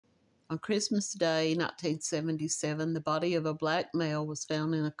On Christmas Day, 1977, the body of a black male was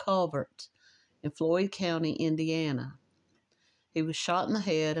found in a culvert in Floyd County, Indiana. He was shot in the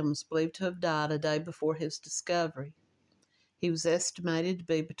head and was believed to have died a day before his discovery. He was estimated to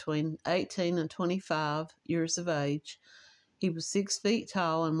be between 18 and 25 years of age. He was 6 feet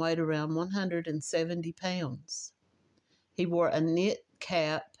tall and weighed around 170 pounds. He wore a knit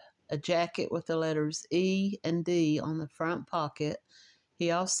cap, a jacket with the letters E and D on the front pocket. He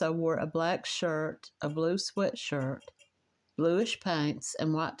also wore a black shirt, a blue sweatshirt, bluish pants,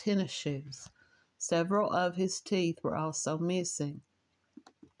 and white tennis shoes. Several of his teeth were also missing.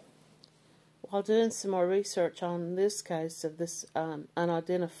 While doing some more research on this case of this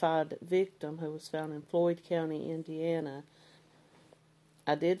unidentified victim who was found in Floyd County, Indiana,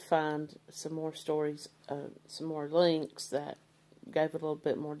 I did find some more stories, some more links that gave a little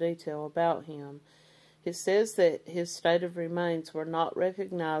bit more detail about him. It says that his state of remains were not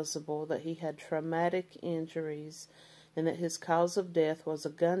recognizable, that he had traumatic injuries, and that his cause of death was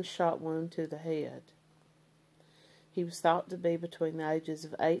a gunshot wound to the head. He was thought to be between the ages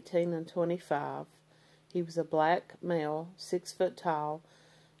of 18 and 25. He was a black male, 6 foot tall,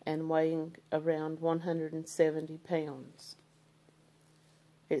 and weighing around 170 pounds.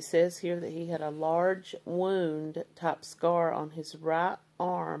 It says here that he had a large wound-type scar on his right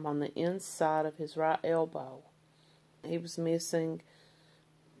arm on the inside of his right elbow. He was missing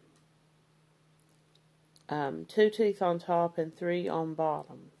 2 teeth on top and 3 on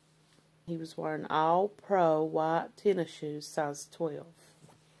bottom. He was wearing all-pro white tennis shoes, size 12.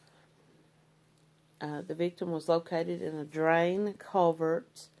 The victim was located in a drain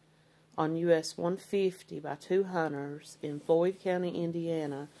culvert on US 150 by 2 hunters in Floyd County,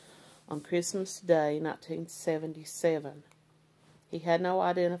 Indiana on Christmas Day, 1977. He had no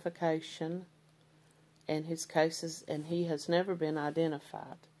identification, and he has never been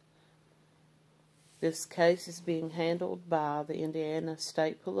identified. This case is being handled by the Indiana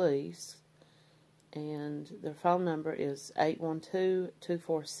State Police, and their phone number is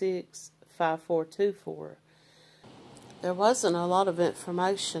 812-246-5424. There wasn't a lot of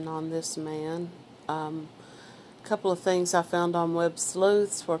information on this man. A couple of things I found on Web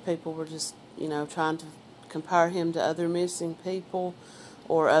Sleuths where people were just, trying to compare him to other missing people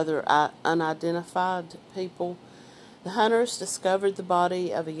or other unidentified people. The hunters discovered the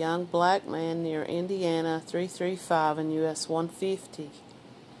body of a young black man near Indiana 335 and US 150.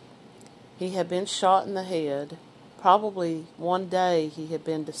 He had been shot in the head. Probably one day he had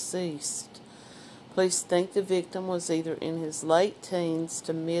been deceased. Police think the victim was either in his late teens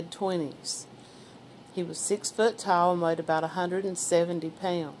to mid-20s. He was 6 foot tall and weighed about 170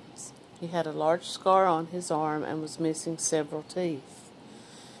 pounds. He had a large scar on his arm and was missing several teeth.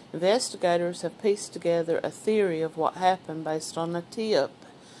 Investigators have pieced together a theory of what happened based on a tip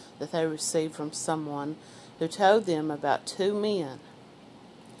that they received from someone who told them about 2 men.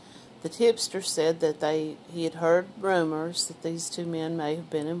 The tipster said that he had heard rumors that these 2 men may have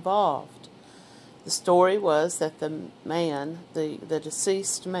been involved. The story was that the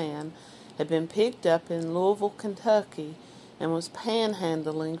deceased man, had been picked up in Louisville, Kentucky, and was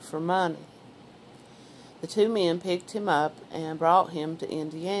panhandling for money. The 2 men picked him up and brought him to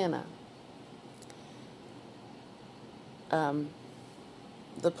Indiana. The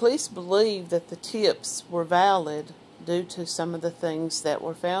police believe that the tips were valid due to some of the things that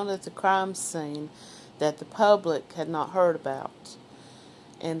were found at the crime scene that the public had not heard about.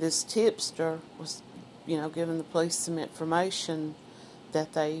 And this tipster was, giving the police some information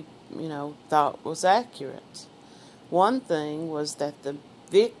that they, thought was accurate. One thing was that the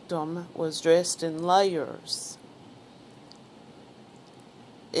victim was dressed in layers.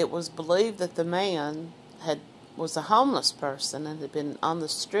 It was believed that the man was a homeless person and had been on the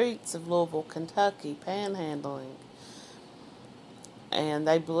streets of Louisville, Kentucky, panhandling. And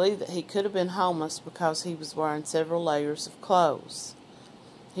they believed that he could have been homeless because he was wearing several layers of clothes.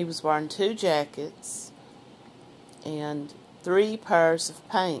 He was wearing 2 jackets and 3 pairs of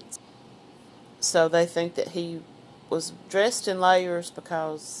pants. So they think that he was dressed in layers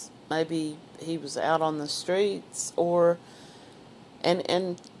because maybe he was out on the streets,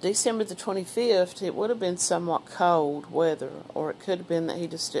 and December the 25th, it would have been somewhat cold weather, or it could have been that he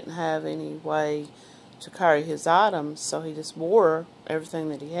just didn't have any way to carry his items, so he just wore everything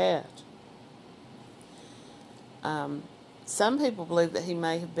that he had. Some people believe that he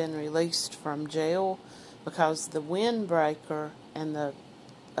may have been released from jail because the windbreaker and the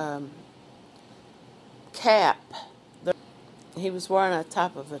cap, he was wearing a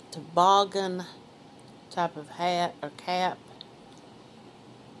type of a toboggan type of hat or cap,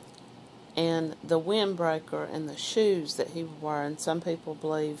 and the windbreaker and the shoes that he was wearing, some people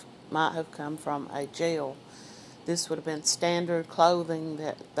believe might have come from a jail. This would have been standard clothing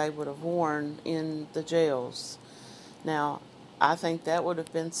that they would have worn in the jails. Now, I think that would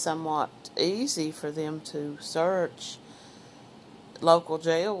have been somewhat easy for them to search local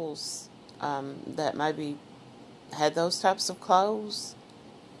jails that maybe had those types of clothes.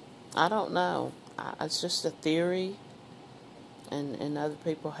 I don't know. It's just a theory, and other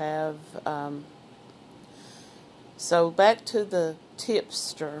people have. So back to the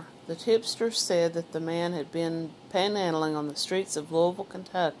tipster. The tipster said that the man had been panhandling on the streets of Louisville,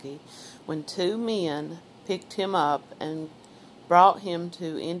 Kentucky, when two men picked him up and brought him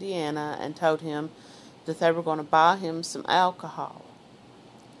to Indiana and told him that they were going to buy him some alcohol.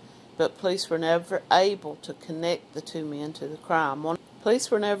 But police were never able to connect the two men to the crime.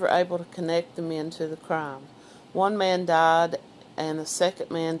 Police were never able to connect the men to the crime. One man died, and the second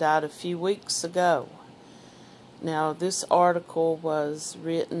man died a few weeks ago. Now, this article was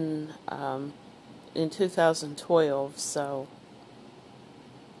written in 2012, so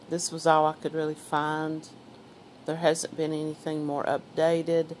this was all I could really find. There hasn't been anything more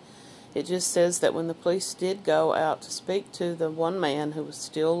updated. It just says that when the police did go out to speak to the one man who was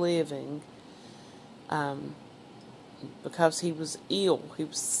still living, because he was ill, he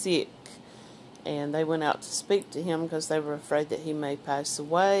was sick, and they went out to speak to him because they were afraid that he may pass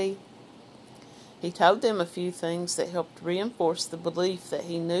away. He told them a few things that helped reinforce the belief that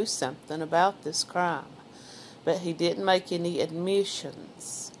he knew something about this crime, but he didn't make any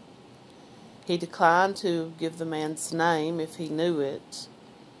admissions. He declined to give the man's name if he knew it.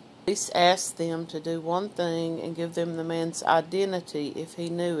 Police asked them to do one thing and give them the man's identity if he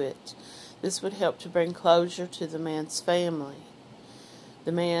knew it. This would help to bring closure to the man's family.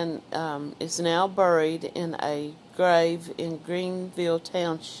 The man is now buried in a grave in Greenville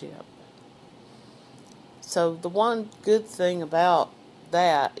Township. So the one good thing about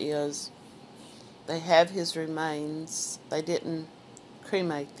that is they have his remains. They didn't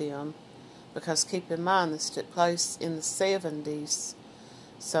cremate them because, keep in mind, this took place in the 70s.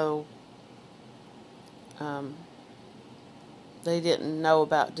 So they didn't know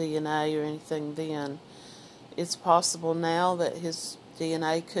about DNA or anything then. It's possible now that his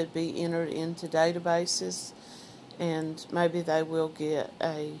DNA could be entered into databases, and maybe they will get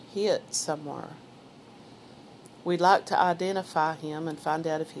a hit somewhere. We'd like to identify him and find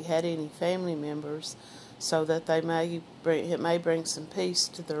out if he had any family members, so that it may bring some peace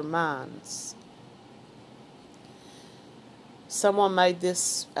to their minds. Someone made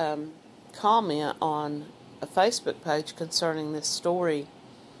this comment on a Facebook page concerning this story.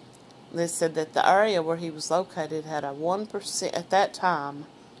 They said that the area where he was located had a 1%, at that time,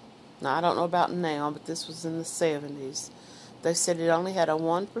 now I don't know about now, but this was in the 70s, they said it only had a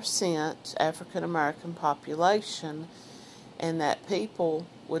 1% African American population, and that people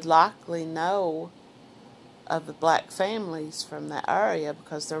would likely know of the black families from that area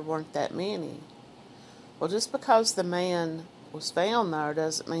because there weren't that many. Well, just because the man was found there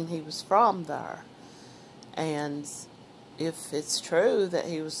doesn't mean he was from there. And if it's true that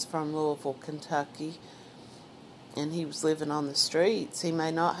he was from Louisville, Kentucky, and he was living on the streets, he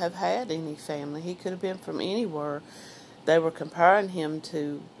may not have had any family. He could have been from anywhere. They were comparing him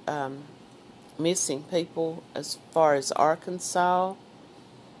to missing people as far as Arkansas.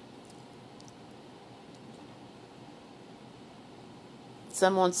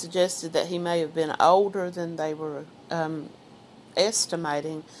 Someone suggested that he may have been older than they were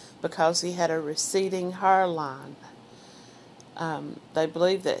estimating because he had a receding hairline. They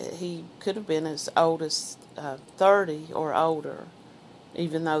believe that he could have been as old as 30 or older,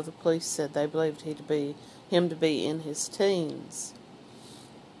 even though the police said they believed him to be in his teens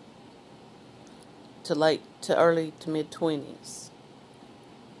to early to mid-20s.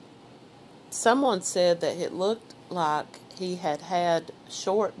 Someone said that it looked like he had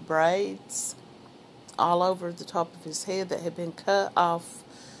short braids all over the top of his head that had been cut off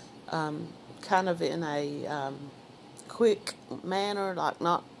kind of in a quick manner, like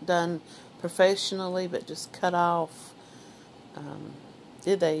not done professionally, but just cut off.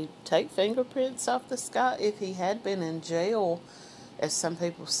 Did they take fingerprints off this guy? If he had been in jail, as some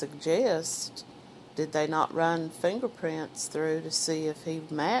people suggest, did they not run fingerprints through to see if he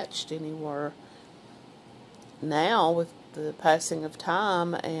matched anywhere? Now, with the passing of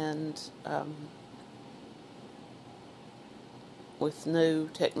time and with new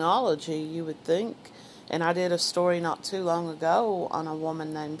technology, you would think, and I did a story not too long ago on a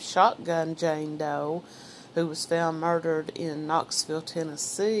woman named Shotgun Jane Doe, who was found murdered in Knoxville,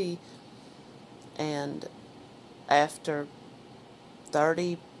 Tennessee, and after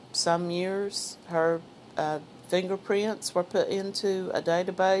 30 some years. Her fingerprints were put into a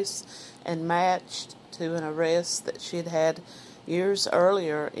database and matched to an arrest that she had had years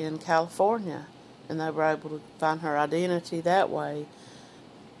earlier in California, and they were able to find her identity that way.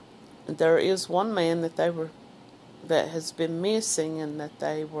 There is one man that has been missing, and that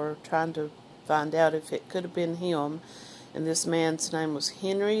they were trying to find out if it could have been him. And this man's name was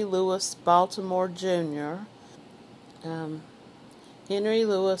Henry Louis Baltimore Jr. Henry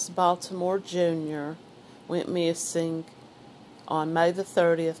Louis Baltimore Jr. went missing on May the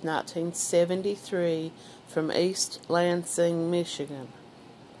 30th, 1973, from East Lansing, Michigan.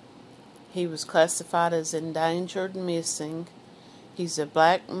 He was classified as endangered missing. He's a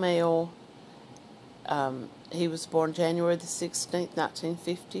black male. He was born January the 16th,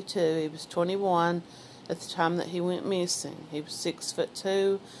 1952. He was 21 at the time that he went missing. He was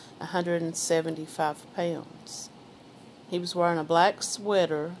 6'2", 175 pounds. He was wearing a black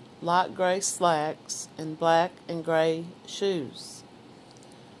sweater, light gray slacks, and black and gray shoes.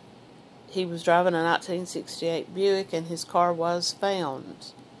 He was driving a 1968 Buick, and his car was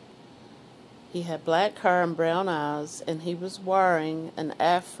found. He had black hair and brown eyes, and he was wearing an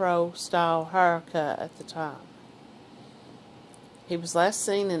afro-style haircut at the time. He was last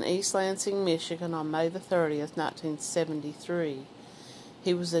seen in East Lansing, Michigan on May the 30th, 1973.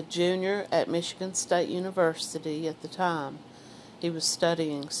 He was a junior at Michigan State University at the time. He was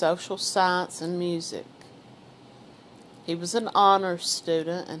studying social science and music. He was an honors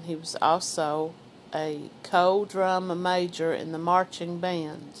student, and he was also a co-drum major in the marching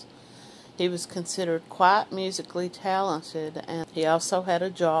band. He was considered quite musically talented, and he also had a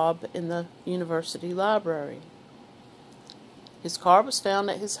job in the university library. His car was found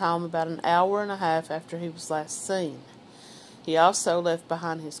at his home about an hour and a half after he was last seen. He also left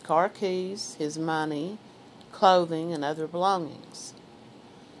behind his car keys, his money, clothing, and other belongings.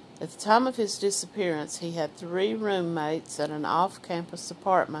 At the time of his disappearance, he had 3 roommates at an off-campus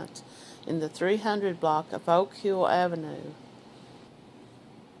apartment in the 300 block of Oak Hill Avenue.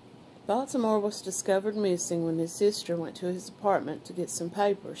 Baltimore was discovered missing when his sister went to his apartment to get some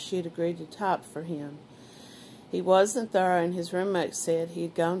papers she had agreed to type for him. He wasn't there, and his roommate said he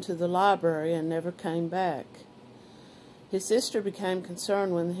had gone to the library and never came back. His sister became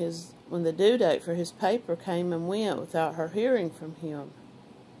concerned when the due date for his paper came and went without her hearing from him.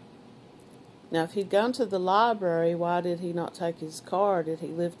 Now, if he'd gone to the library, why did he not take his car? Did he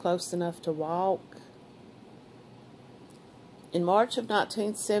live close enough to walk? In March of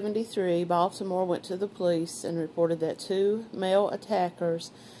 1973, Baltimore went to the police and reported that 2 male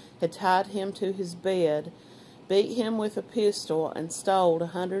attackers had tied him to his bed, beat him with a pistol, and stole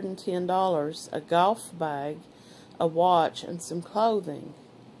 $110, a golf bag, a watch, and some clothing.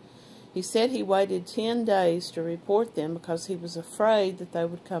 He said he waited 10 days to report them because he was afraid that they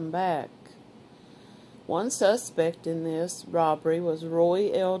would come back. One suspect in this robbery was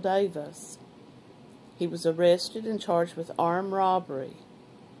Roy L. Davis. He was arrested and charged with armed robbery.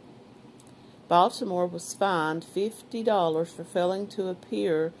 Baltimore was fined $50 for failing to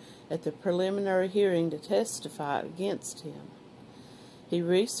appear at the preliminary hearing to testify against him. He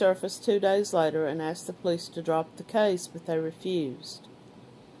resurfaced 2 days later and asked the police to drop the case, but they refused.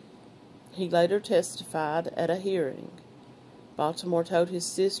 He later testified at a hearing. Baltimore told his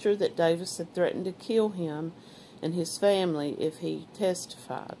sister that Davis had threatened to kill him and his family if he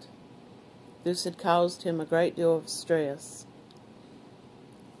testified. This had caused him a great deal of stress.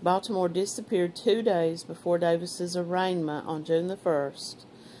 Baltimore disappeared 2 days before Davis's arraignment on June the 1st.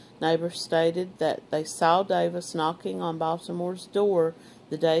 Neighbors stated that they saw Davis knocking on Baltimore's door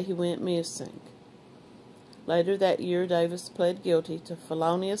the day he went missing. Later that year, Davis pled guilty to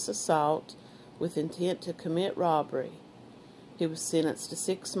felonious assault with intent to commit robbery. He was sentenced to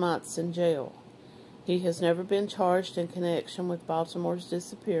 6 months in jail. He has never been charged in connection with Baltimore's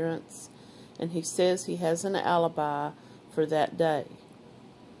disappearance, and he says he has an alibi for that day.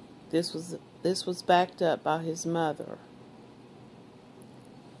 This was backed up by his mother.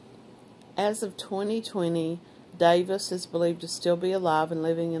 As of 2020, Davis is believed to still be alive and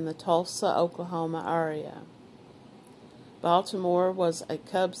living in the Tulsa, Oklahoma area. Baltimore was a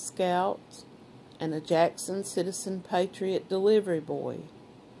Cub Scout and a Jackson Citizen Patriot delivery boy.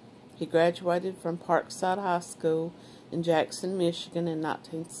 He graduated from Parkside High School in Jackson, Michigan in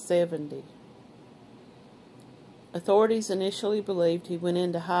 1970. Authorities initially believed he went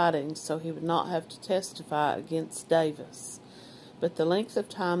into hiding so he would not have to testify against Davis, but the length of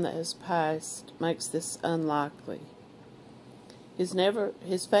time that has passed makes this unlikely.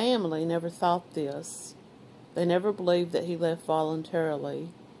 His family never thought this. They never believed that he left voluntarily.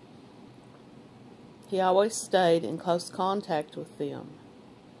 He always stayed in close contact with them.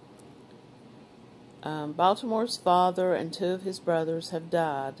 Baltimore's father and 2 of his brothers have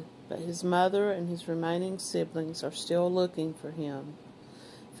died, but his mother and his remaining siblings are still looking for him.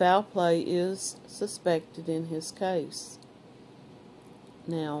 Foul play is suspected in his case.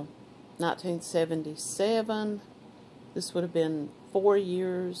 Now, 1977, this would have been 4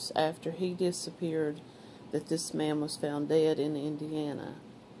 years after he disappeared that this man was found dead in Indiana.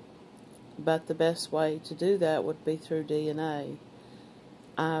 But the best way to do that would be through DNA.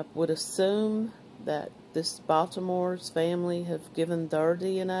 I would assume that this Baltimore's family have given their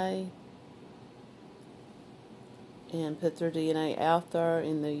DNA and put their DNA out there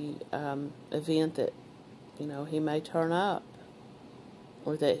in the event that, he may turn up,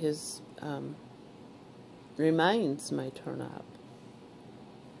 or that his remains may turn up.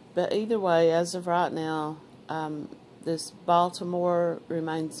 But either way, as of right now, this Baltimore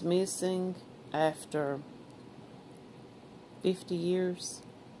remains missing after 50 years.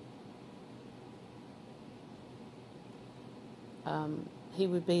 He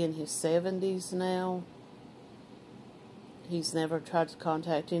would be in his 70s now. He's never tried to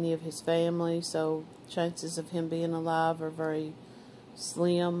contact any of his family, so chances of him being alive are very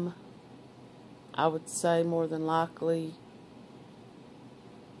slim. I would say more than likely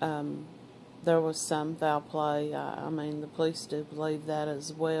there was some foul play. I mean, the police do believe that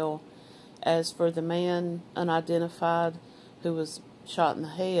as well. As for the man unidentified who was shot in the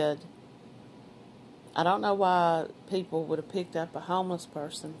head, I don't know why people would have picked up a homeless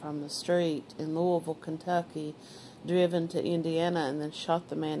person from the street in Louisville, Kentucky, driven to Indiana, and then shot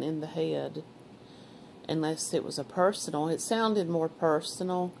the man in the head. Unless it was a personal. It sounded more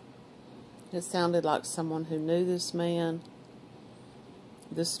personal. It sounded like someone who knew this man.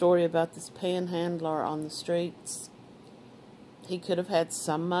 The story about this panhandler on the streets, he could have had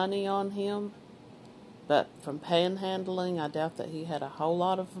some money on him, but from panhandling, I doubt that he had a whole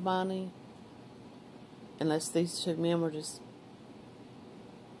lot of money. Unless these 2 men were just,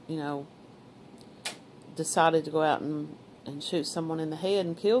 decided to go out and shoot someone in the head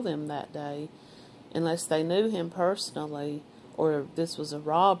and kill them that day. Unless they knew him personally, or this was a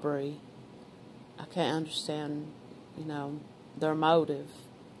robbery. I can't understand, their motive.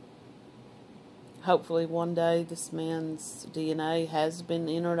 Hopefully one day this man's DNA has been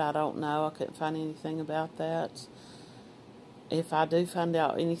entered. I don't know. I couldn't find anything about that. If I do find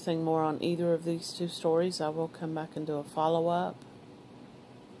out anything more on either of these 2 stories, I will come back and do a follow-up.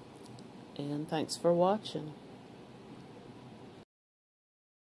 And thanks for watching.